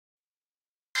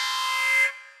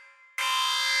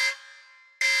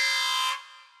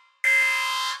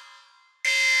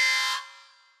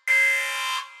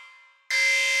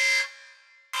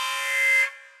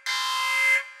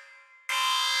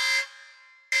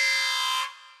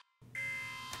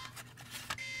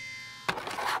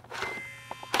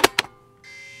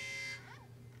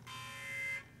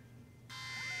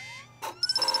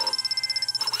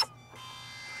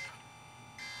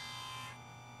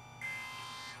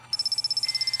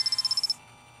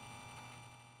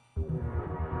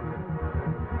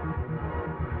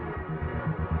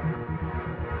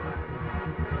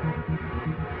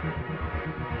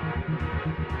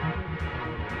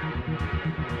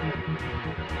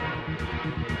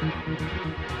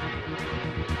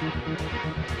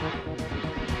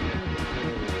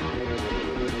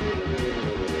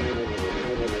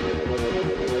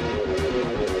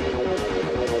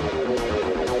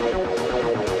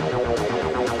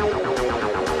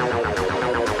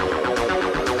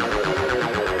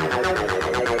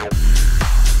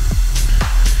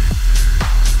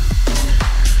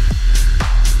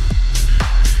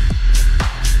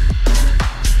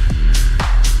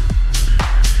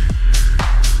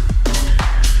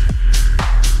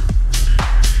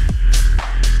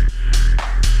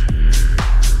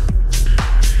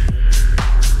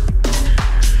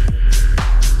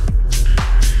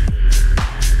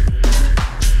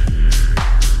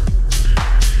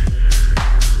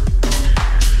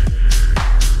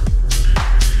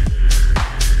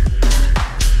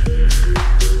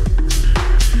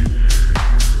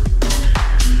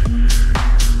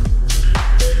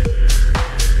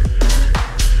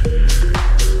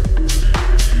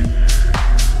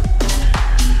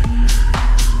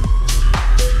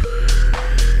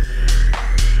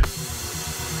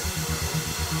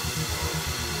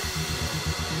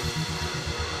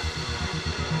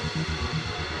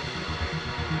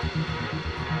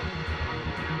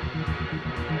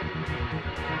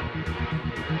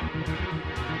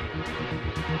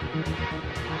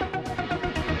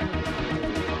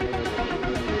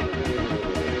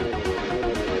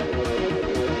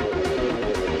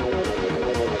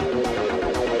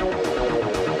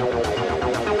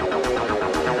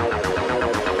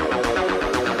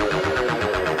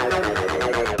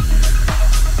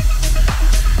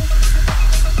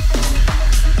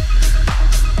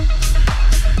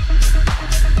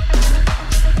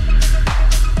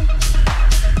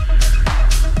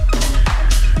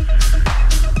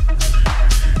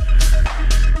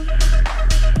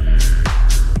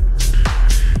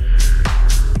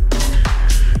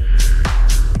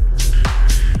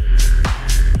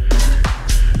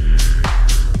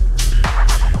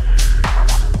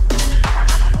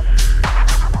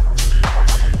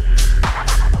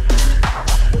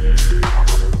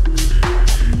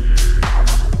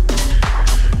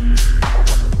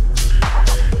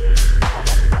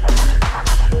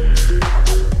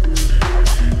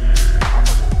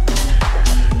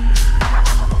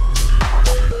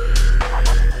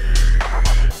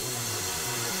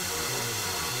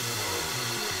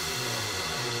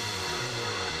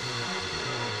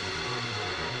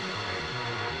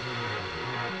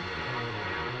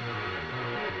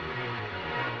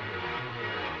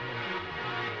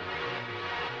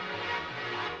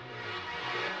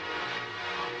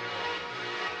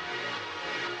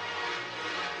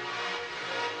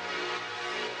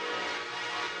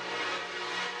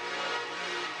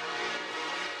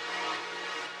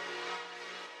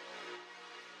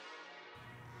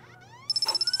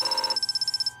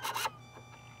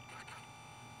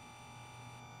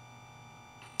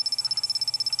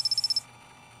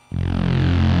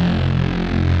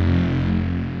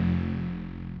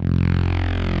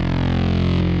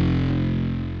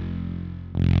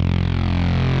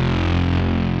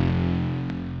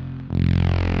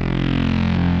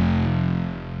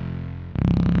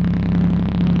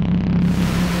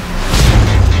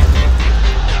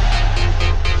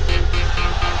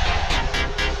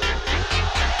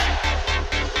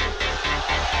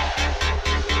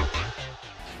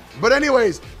But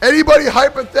anyways, anybody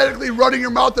hypothetically running your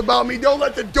mouth about me, don't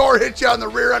let the door hit you on the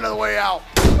rear end on the way out.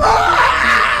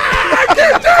 Ah!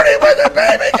 Get dirty with it,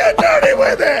 baby! Get dirty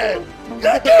with it!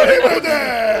 Get dirty with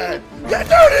it! Get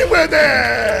dirty with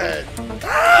it!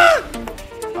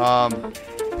 Ah!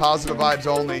 Positive vibes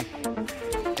only.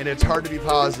 And it's hard to be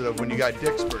positive when you got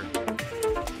Dixper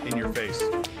in your face.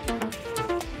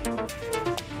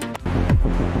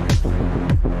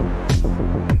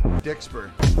 Dixper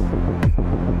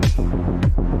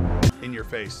in your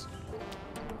face.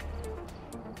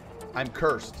 I'm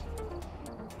cursed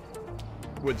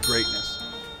with greatness.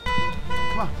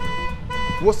 Come on.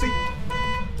 Wussy.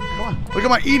 Come on. Look at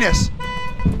my Enos.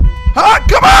 Huh?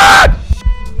 Come on!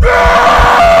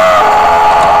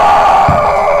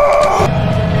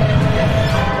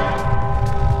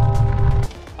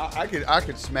 I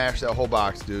could smash that whole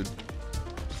box, dude.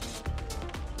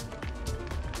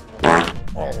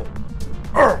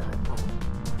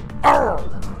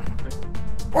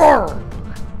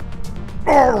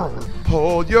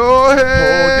 Hold your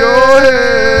head. Hold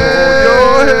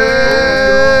your head.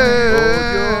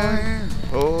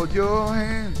 Hold your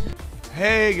hand.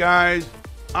 Hey guys,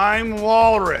 I'm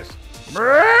Walrus. Woo!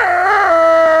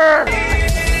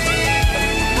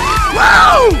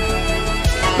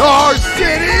 Our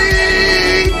city.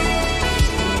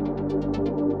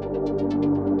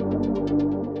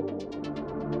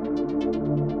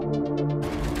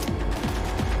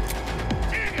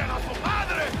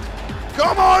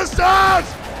 Come on, Stas!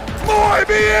 Muy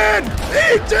bien!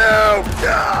 E2!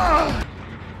 Yeah!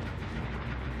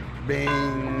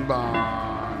 Bing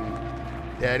bong.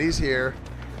 Daddy's here.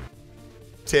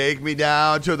 Take me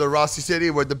down to the Rossi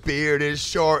City where the beard is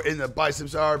short and the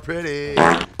biceps are pretty.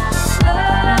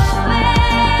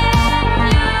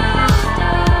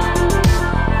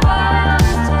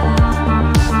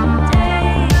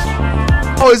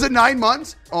 Oh, is it 9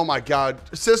 months? Oh my God.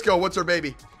 Cisco, what's her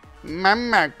baby?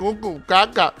 Mama, goo goo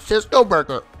gaga, Cisco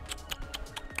burger.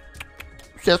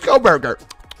 Cisco burger.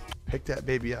 Pick that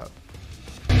baby up.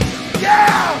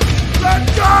 Yeah!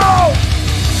 Let's go!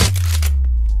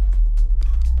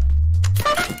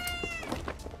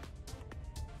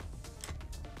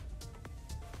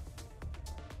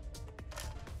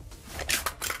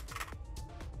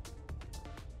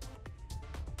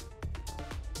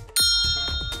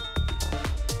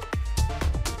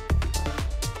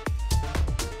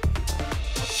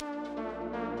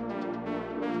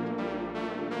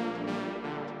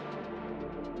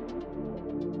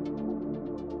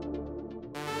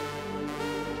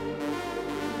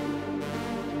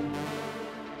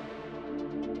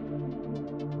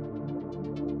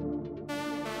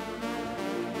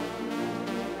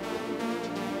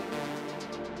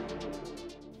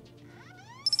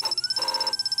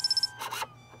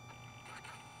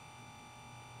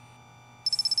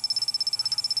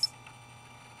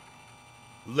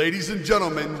 Ladies and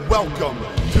gentlemen, welcome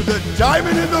to the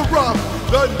diamond in the rough,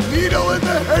 the needle in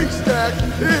the haystack.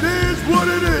 It is what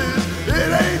it is.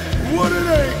 It ain't what it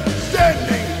ain't.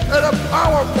 Standing at a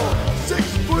powerful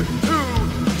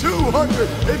 6'2",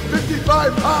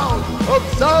 255 pounds of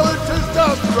solid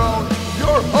testosterone,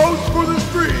 your host for the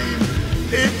stream,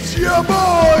 it's your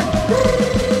boy,